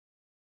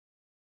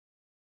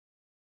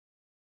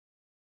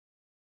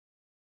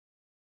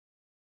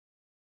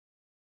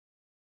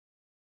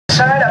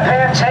inside of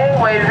Pat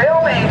Tangway.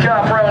 They'll make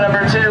up row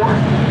number 2.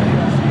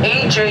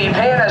 AJ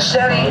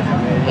Panacetti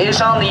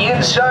is on the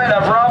inside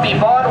of Robbie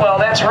Bodwell.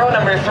 That's row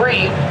number 3.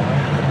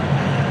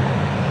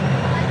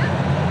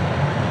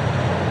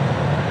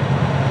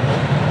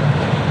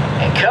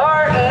 And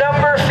car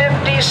number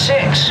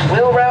 56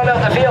 will round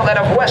out the field out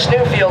of West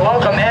Newfield.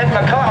 Welcome Ed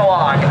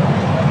McConaughey.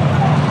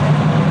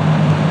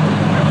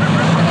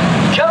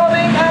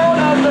 Coming out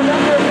of the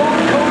number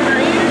 1 corner,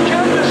 here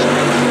comes the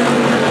street.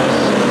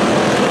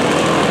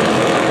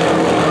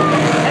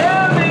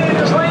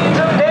 Evans leads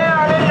him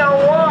down into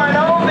 1.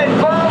 Omen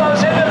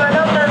follows into the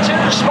number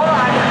 2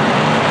 spot.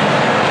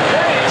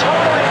 Very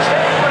totally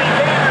Stanley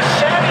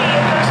Panacetti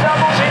in this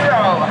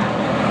 0-0.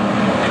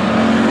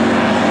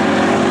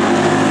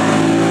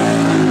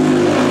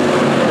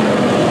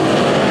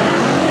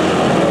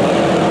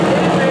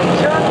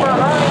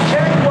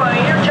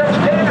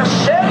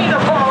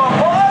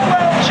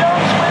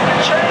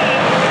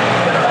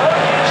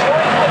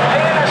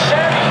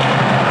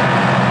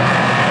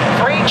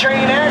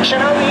 On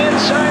the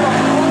inside of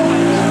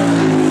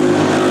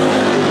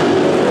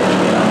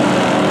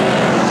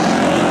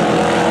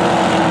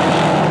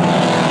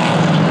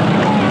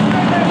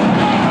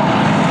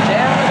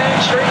down the main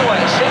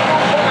straightaway,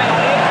 single point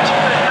into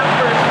the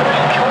number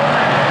 3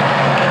 corner.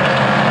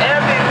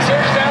 Evans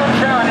is down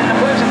front in the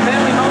Pleasant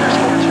Valley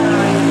Motorsports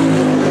rally.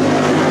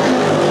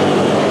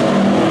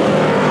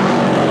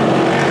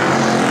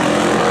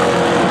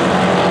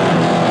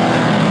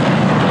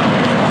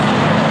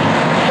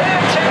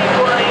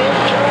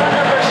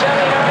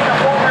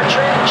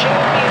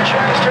 Champion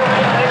tries to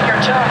remain in your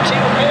top 2.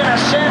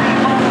 Panacetti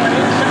following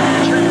inside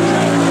the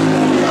transit.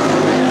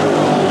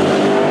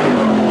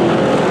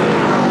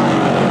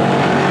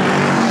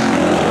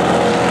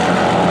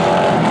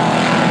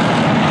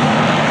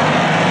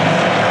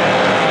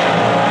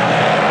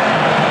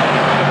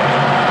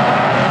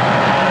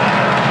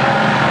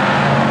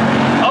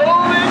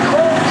 Owen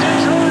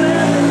closes on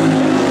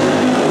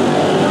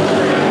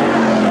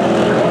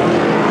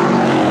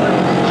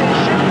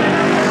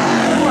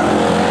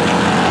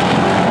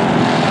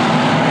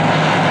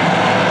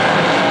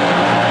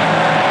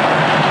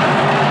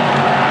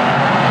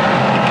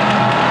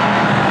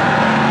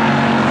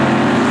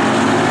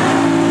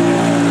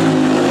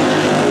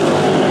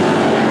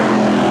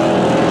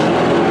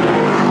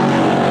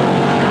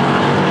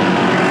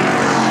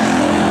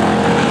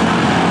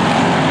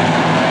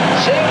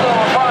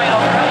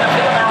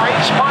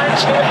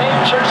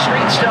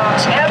street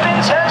stocks.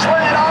 Evans has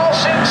led all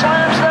 6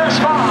 laps thus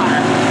far.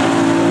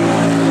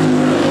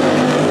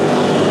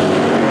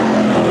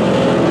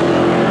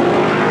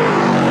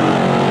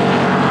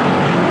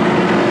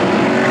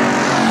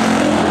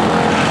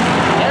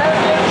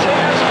 Evans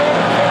has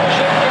been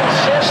finishing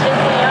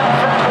consistently out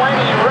for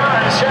 20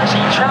 runs. Says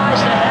he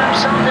tries to have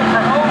something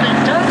for Omen.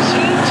 Does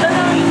he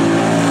tonight?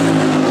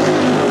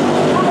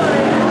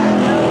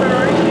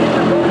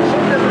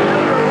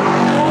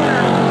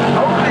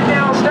 Omen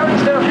now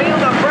starts to feel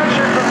the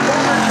pressure from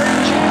former track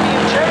champion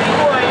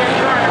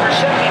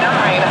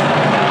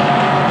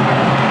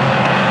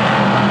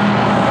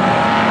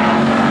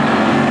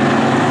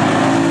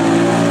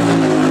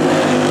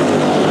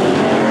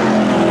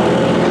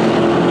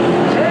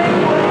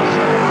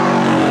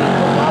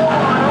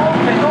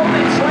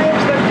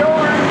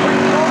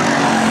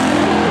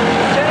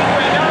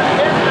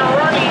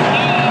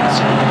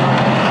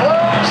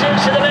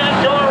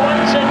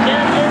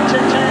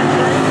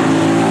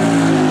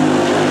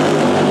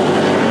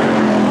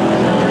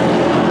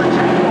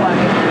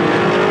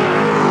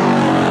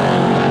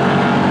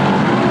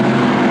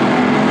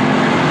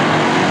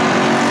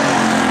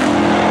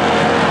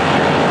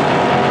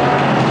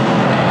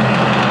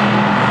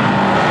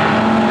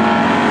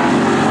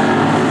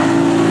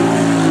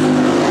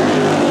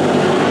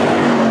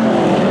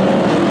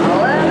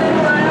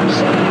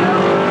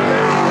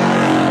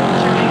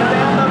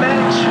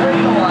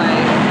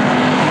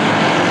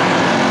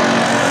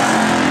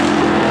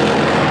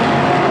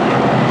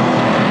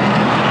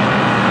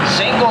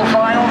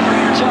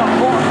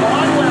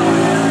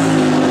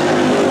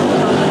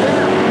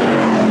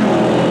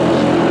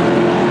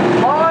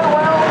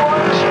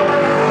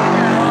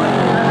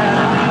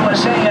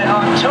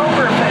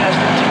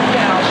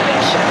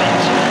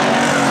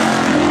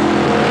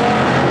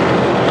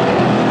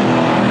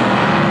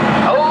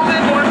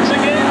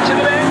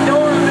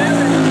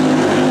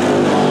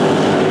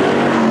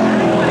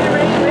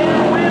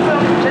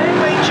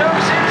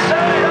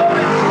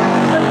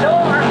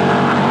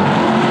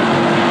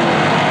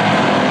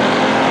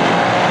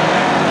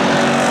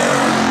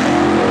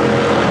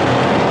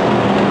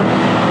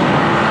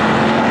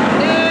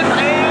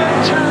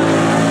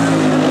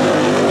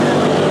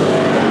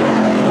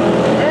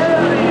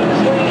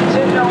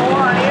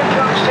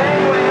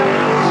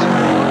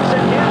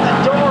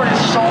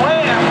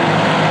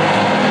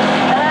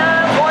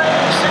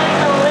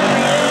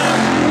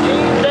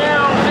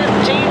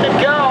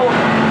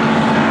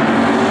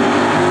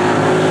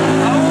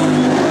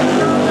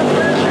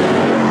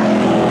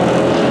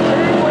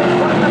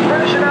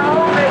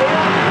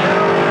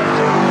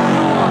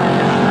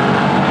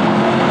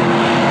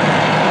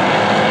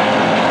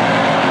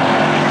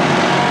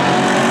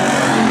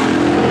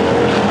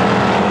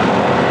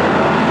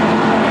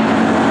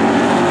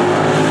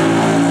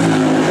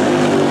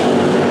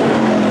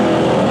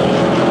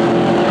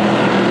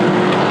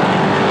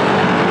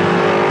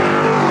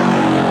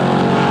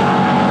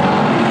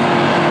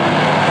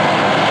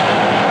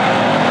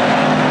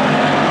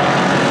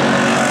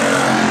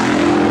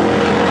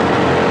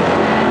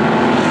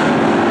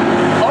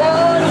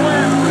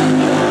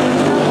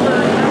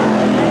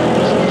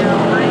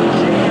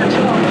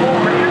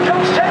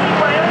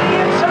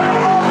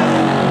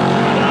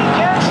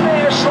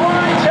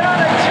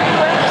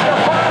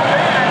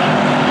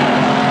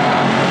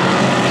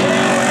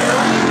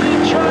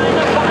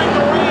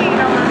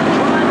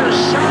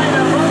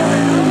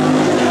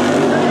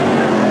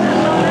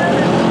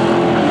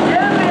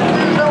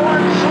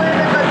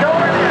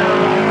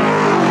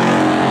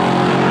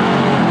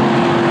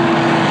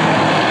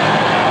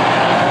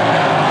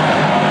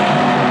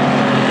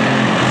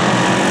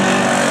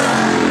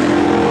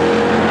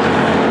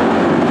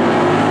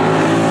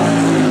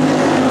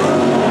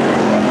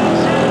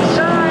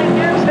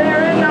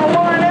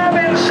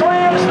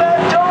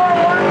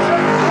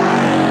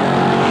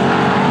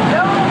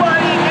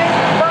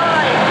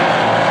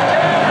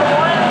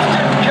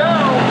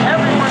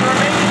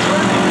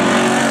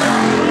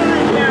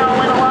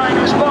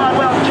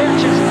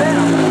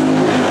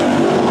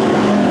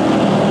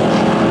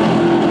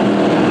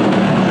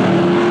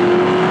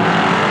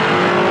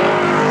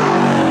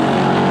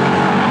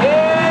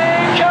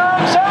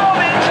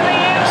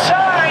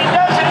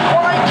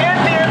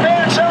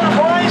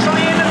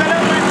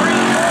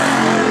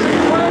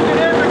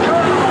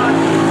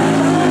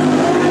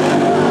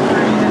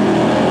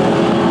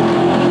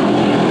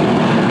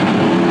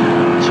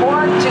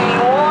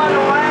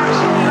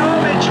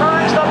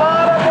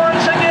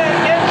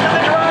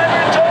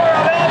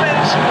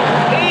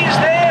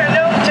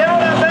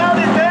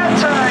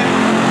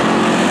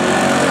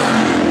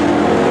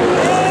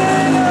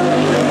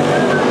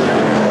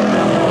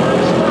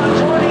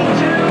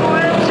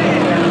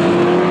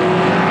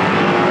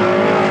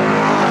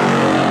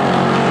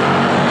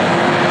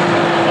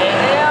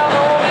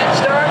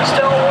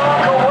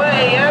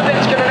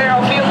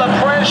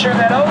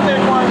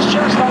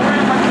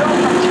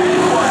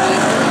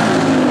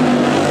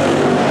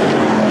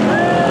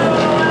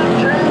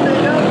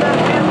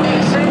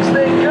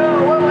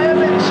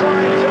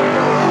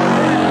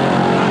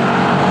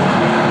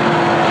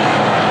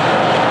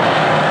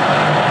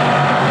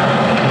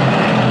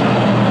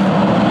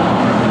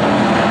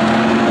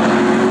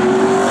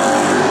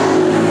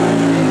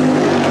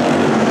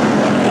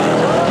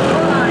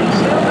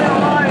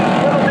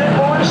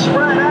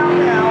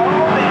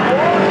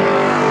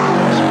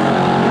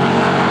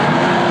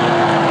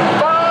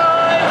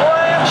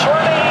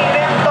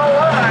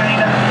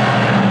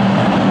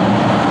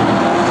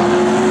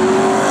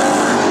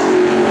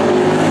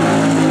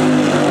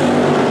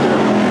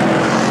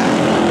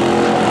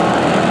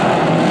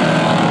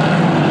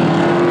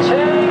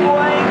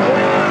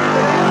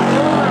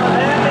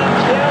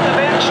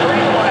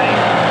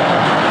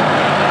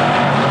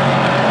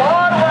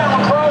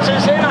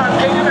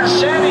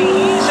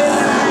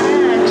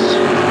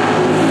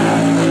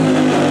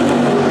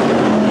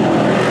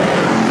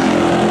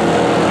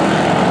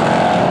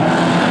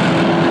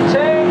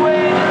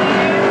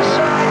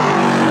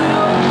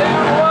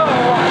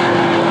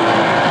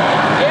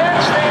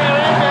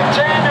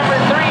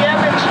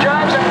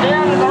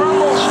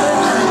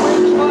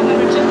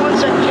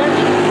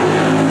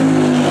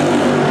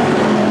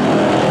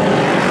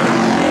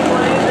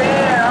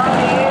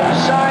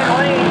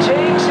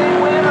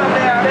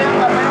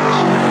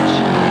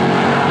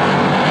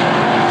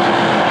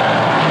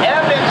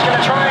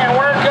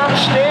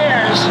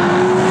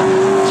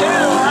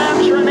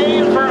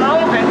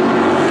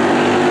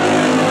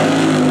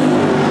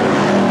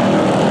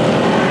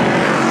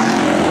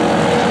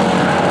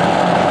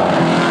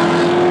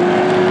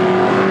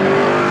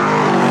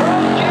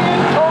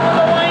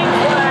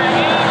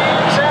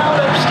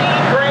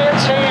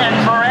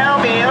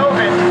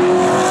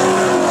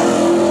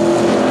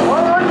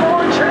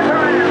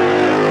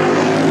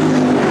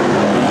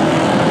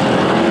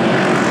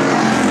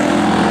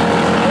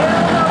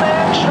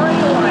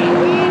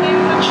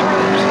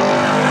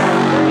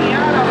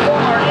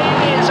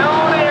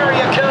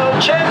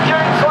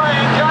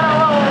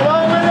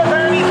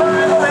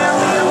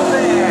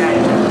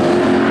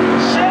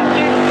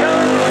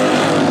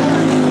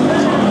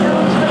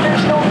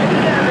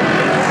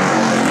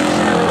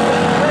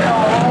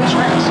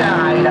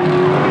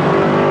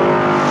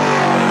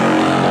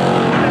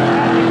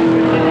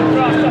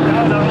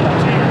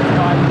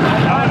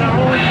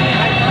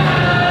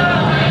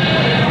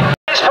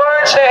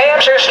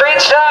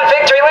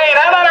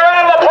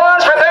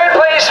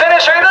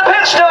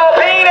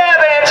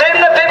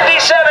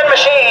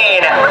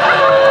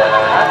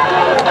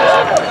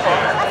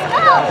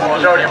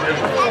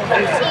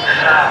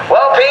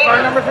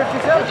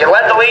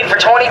lead for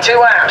 22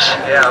 laps.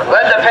 Yeah.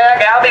 Led the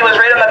pack. Albie was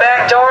right on the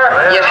back door.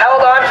 Yeah. You've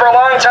held on for a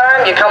long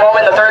time. You come home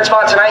in the third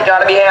spot tonight.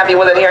 Got to be happy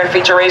with it here in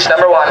feature race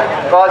number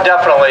 1. Well,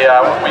 definitely.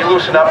 We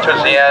loosened up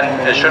towards the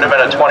end. It should have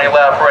been a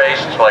 20-lap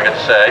race, that's all I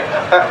could say.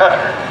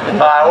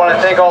 I want to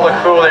thank all the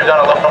crew. They've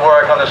done a lot of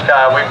work on this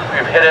car.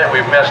 We've hit it,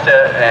 we've missed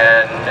it,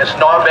 and it's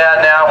not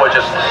bad now. We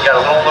got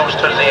a little loose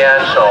towards the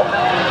end, so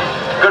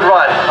good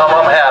run.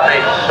 I'm happy.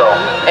 So.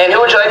 And who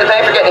would you like to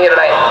thank for getting here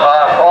tonight?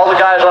 All the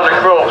guys on the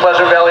crew,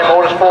 Pleasant Valley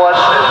Motorsports,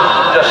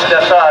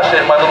 that's us,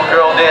 and my little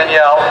girl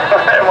Danielle,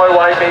 and my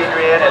wife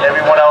Adrienne, and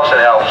everyone else that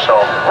helps. So.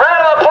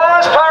 Round of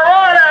applause for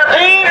runner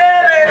Pete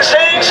Evans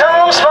takes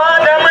home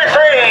spot number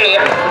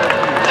 3.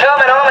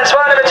 Coming home in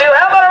spot number 2.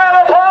 How about a round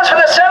of applause for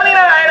the 79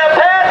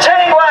 of Pat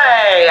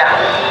Tangway?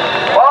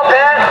 Well,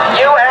 Pat,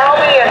 you,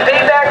 Albie, and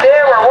Pete back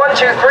there were 1,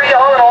 2, 3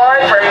 all in a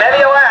line for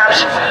many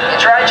laps. You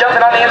tried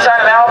jumping on the inside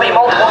of Albie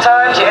multiple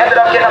times. You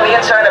ended up getting on the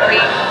inside of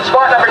Pete.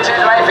 Spot number 2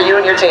 tonight for you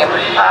and your team.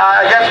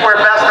 I guess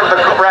we're best of the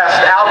rest.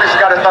 Albie's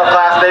got a tough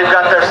class. They've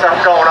got their stuff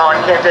going on.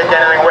 Can't take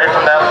anything away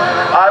from them.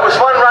 It was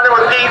fun running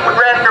with Pete. We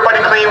ran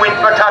everybody clean. We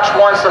touched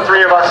once, the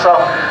 3 of us. So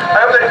I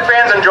hope the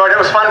fans enjoyed it.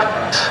 It was fun.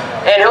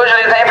 And who would you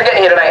like to thank for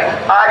getting here tonight?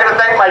 I got to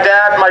thank my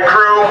dad, my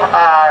crew,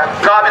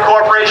 Gobby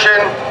Corporation,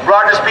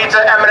 Rogers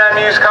Pizza, M&M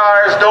Used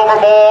Cars, Dover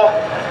Bowl,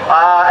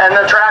 and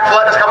the track for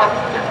letting us come.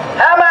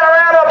 How about a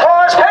round of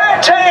applause?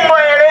 Pat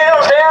Tangway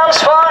nails down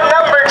spot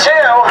number 2.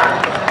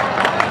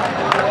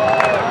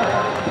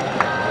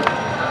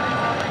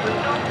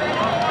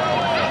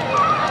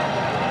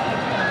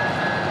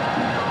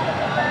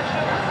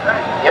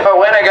 If a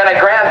winner gonna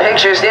grab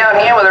pictures down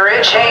here with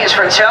Rich Hayes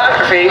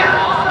Photography.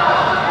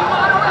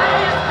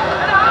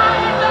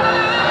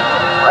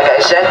 Like I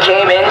said,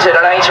 came into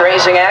tonight's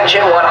racing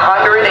action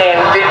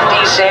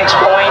 156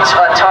 points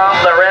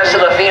atop the rest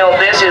of the field.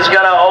 This is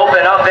gonna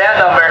open up that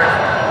number.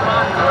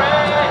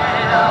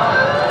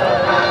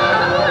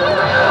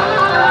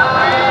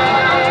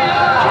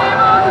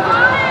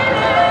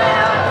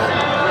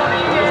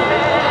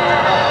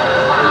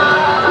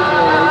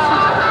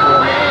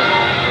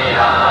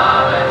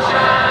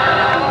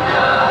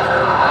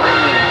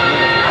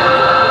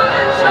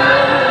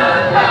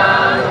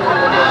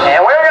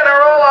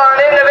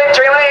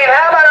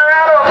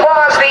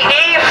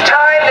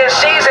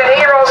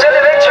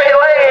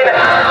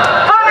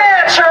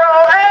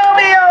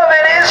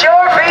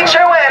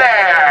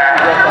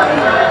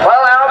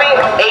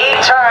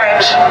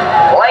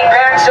 Like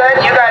Pat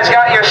said, you guys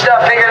got your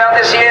stuff figured out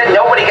this year.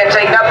 Nobody can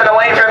take nothing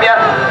away from you.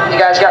 You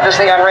guys got this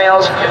thing on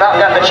rails. You've about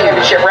got the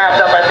championship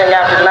wrapped up, I think,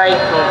 after tonight.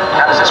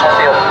 How does this one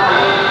feel?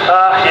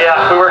 Yeah,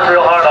 we worked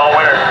real hard all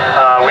winter.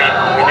 We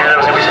knew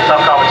there was going to be some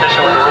tough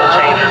competition with the rule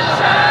changes.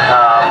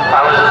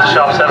 I was at the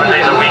shop 7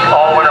 days a week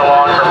all winter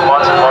long for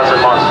months and months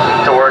and months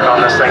to work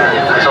on this thing.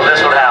 So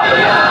this would happen.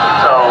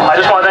 So I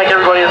just want to thank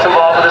everybody that's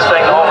involved with this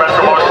thing, the whole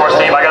Redford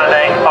Motorsports team. I got to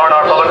thank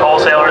R&R Public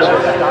Wholesalers,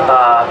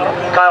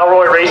 Kyle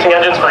Roy Racing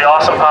Engines for the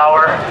awesome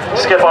power,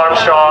 Skip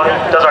Armstrong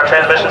does our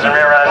transmissions and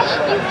rear ends,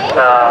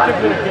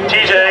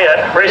 TJ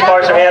at Race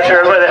Parts New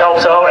Hampshire, everybody that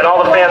helps out, and all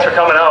the fans for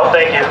coming out.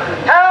 Thank you.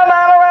 How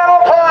about a round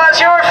of applause?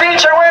 Your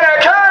feature winner,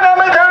 car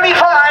number 35,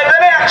 the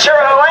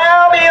Natural.